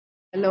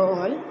Hello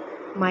all,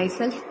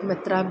 myself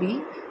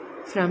Ms.Mithra.B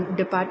from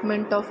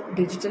Department of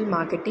Digital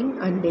Marketing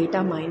and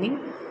Data Mining.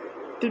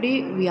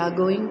 Today we are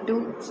going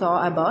to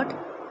talk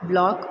about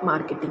blog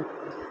marketing.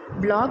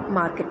 Blog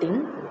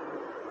marketing.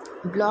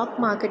 Blog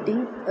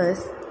marketing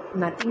is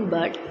nothing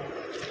but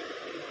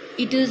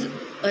it is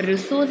a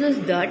resources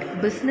that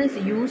business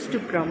use to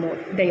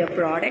promote their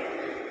product,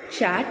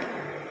 chat,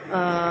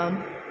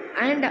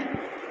 and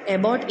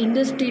about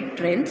industry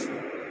trends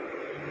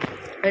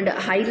and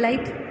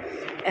highlights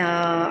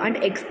and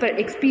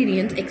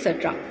experience,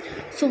 etc.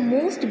 So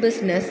most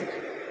business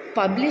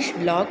publish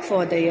blog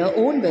for their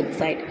own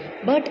website,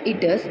 but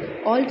it is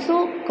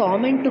also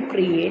common to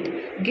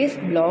create guest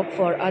blog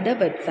for other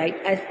website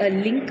as a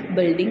link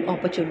building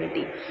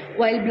opportunity.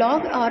 While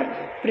blog are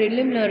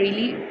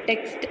preliminarily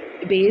text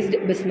based,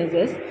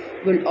 businesses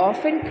will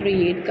often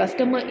create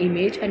customer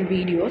image and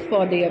videos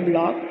for their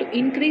blog to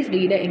increase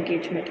reader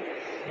engagement.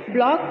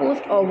 Blog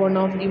posts are one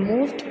of the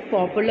most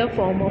popular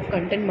form of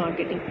content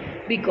marketing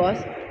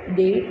because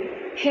they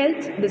help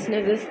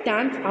businesses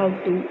stand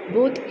out to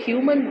both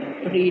human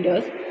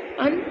readers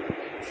and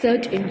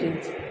search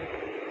engines.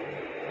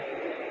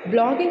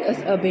 Blogging is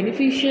a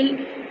beneficial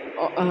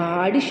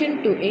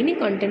addition to any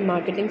content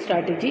marketing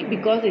strategy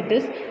because it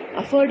is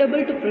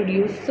affordable to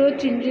produce,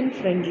 search engine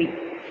friendly,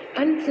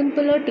 and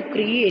simpler to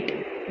create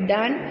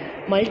than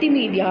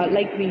multimedia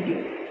like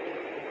video.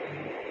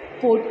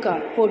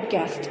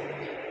 Podcast.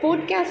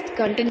 Podcast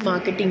content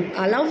marketing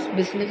allows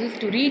businesses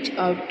to reach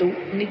out to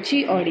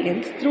niche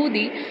audience through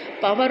the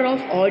power of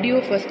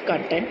audio first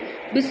content.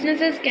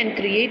 Businesses can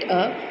create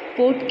a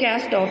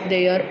podcast of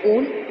their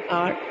own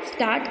or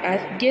start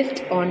as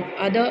guests on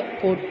other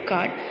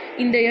podcast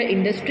in their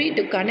industry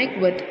to connect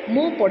with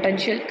more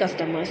potential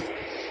customers.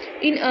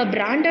 In a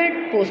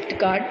branded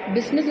postcard,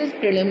 businesses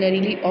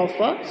preliminarily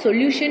offer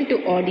solution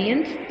to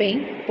audience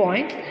pain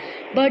points,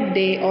 but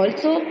they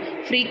also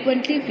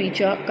frequently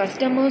feature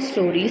customer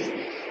stories,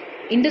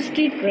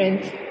 industry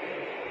trends,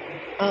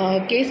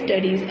 case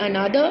studies, and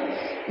other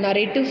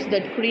narratives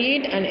that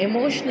create an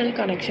emotional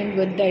connection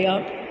with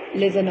their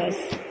listeners.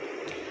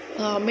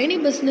 Many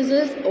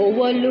businesses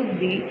overlook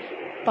the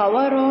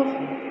power of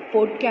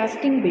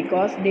podcasting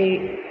because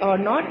they are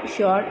not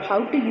sure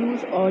how to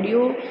use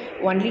audio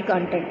only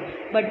content.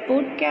 But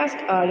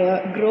podcasts are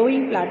a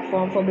growing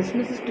platform for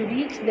businesses to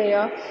reach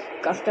their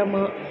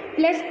customer.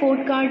 Plus,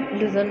 podcast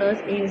listeners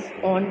is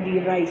on the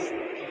rise.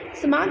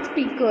 Smart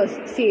speakers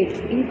sales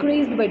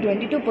increased by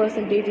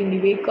 22% in the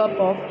wake up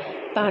of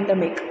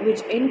pandemic,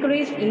 which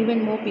encouraged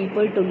even more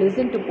people to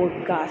listen to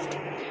podcasts.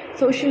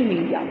 Social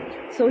media.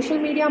 Social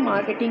media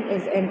marketing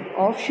is an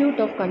offshoot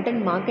of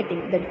content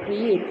marketing that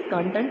creates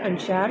content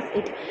and shares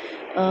it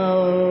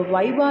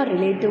via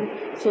relative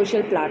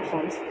social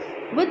platforms.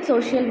 With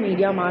social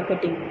media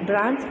marketing,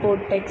 brands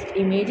post text,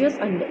 images,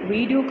 and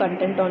video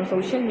content on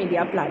social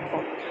media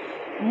platforms.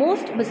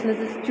 Most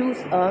businesses choose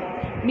a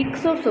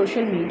mix of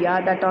social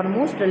media that are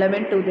most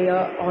relevant to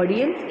their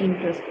audience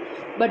interest.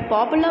 But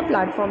popular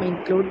platforms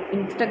include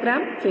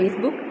Instagram,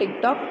 Facebook,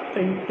 TikTok,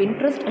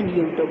 Pinterest, and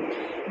YouTube.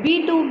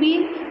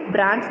 B2B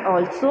brands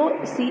also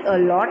see a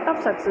lot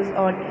of success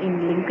in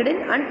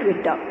LinkedIn and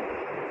Twitter.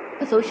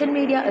 Social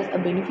media is a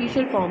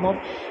beneficial form of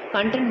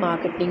content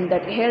marketing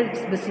that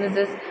helps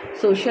businesses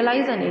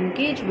socialize and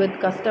engage with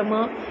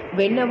customers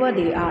whenever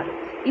they are.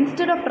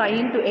 Instead of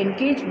trying to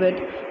engage with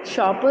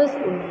shoppers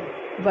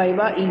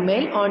via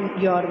email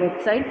on your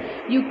website,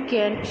 you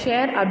can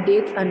share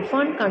updates and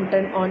fun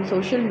content on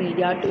social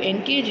media to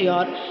engage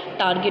your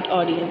target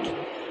audience.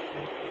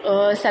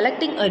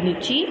 Selecting a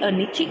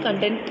niche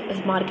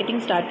content marketing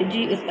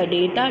strategy is a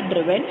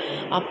data-driven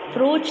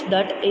approach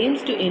that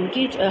aims to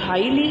engage a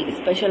highly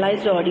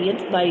specialized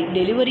audience by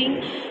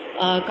delivering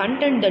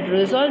content that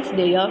resolves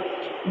their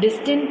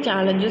distinct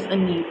challenges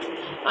and needs.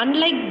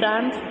 Unlike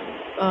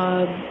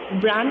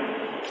brand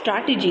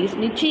strategies,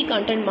 niche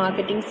content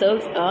marketing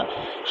serves a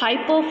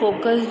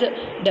hyper-focused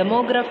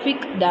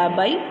demographic,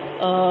 thereby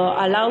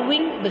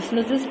allowing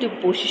businesses to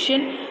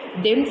position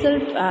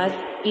themselves as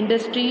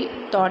industry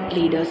thought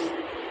leaders.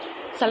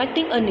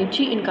 Selecting a niche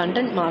in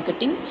content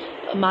marketing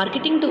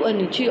to a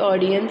niche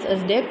audience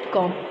is depth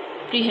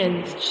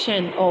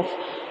comprehension of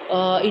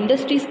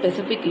industry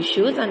specific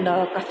issues and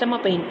customer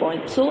pain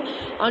points. So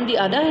on the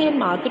other hand,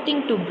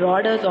 marketing to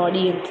broader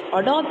audience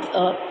adopts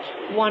a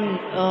one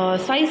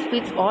size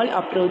fits all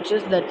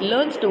approaches that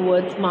leans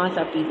towards mass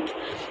appeal,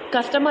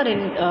 customer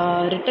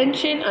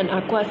retention and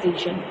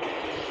acquisition,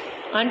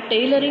 and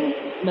tailoring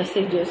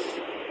messages.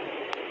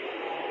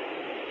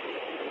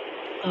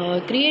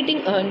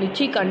 Creating a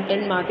niche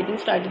content marketing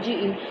strategy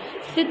in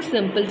 6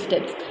 simple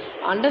steps.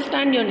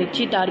 Understand your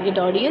niche target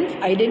audience.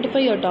 Identify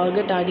your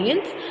target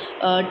audience.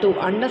 To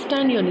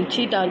understand your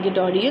niche target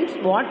audience,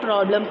 what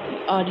problem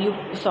are you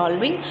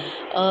solving?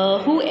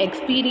 Who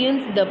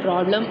experience the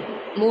problem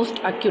most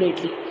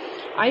accurately?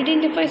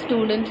 Identify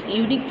students'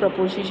 unique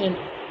proposition.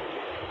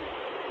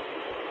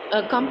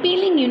 A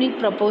compelling unique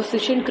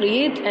proposition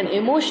creates an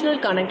emotional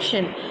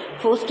connection,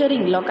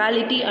 fostering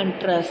locality and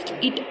trust.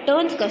 It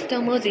turns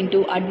customers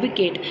into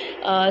advocate,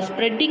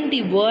 spreading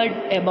the word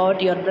about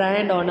your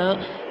brand on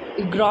a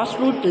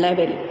grassroots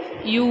level.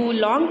 You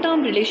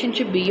long-term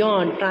relationship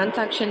beyond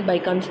transaction by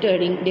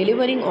considering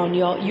delivering on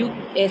your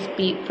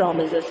USP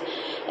promises.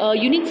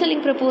 Unique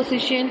selling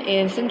proposition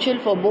is essential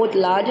for both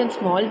large and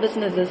small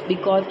businesses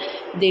because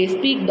they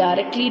speak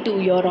directly to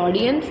your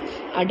audience,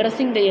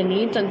 addressing their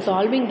needs and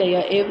solving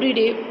their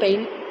everyday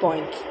pain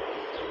points.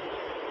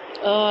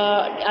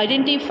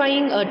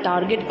 Identifying a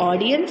target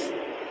audience.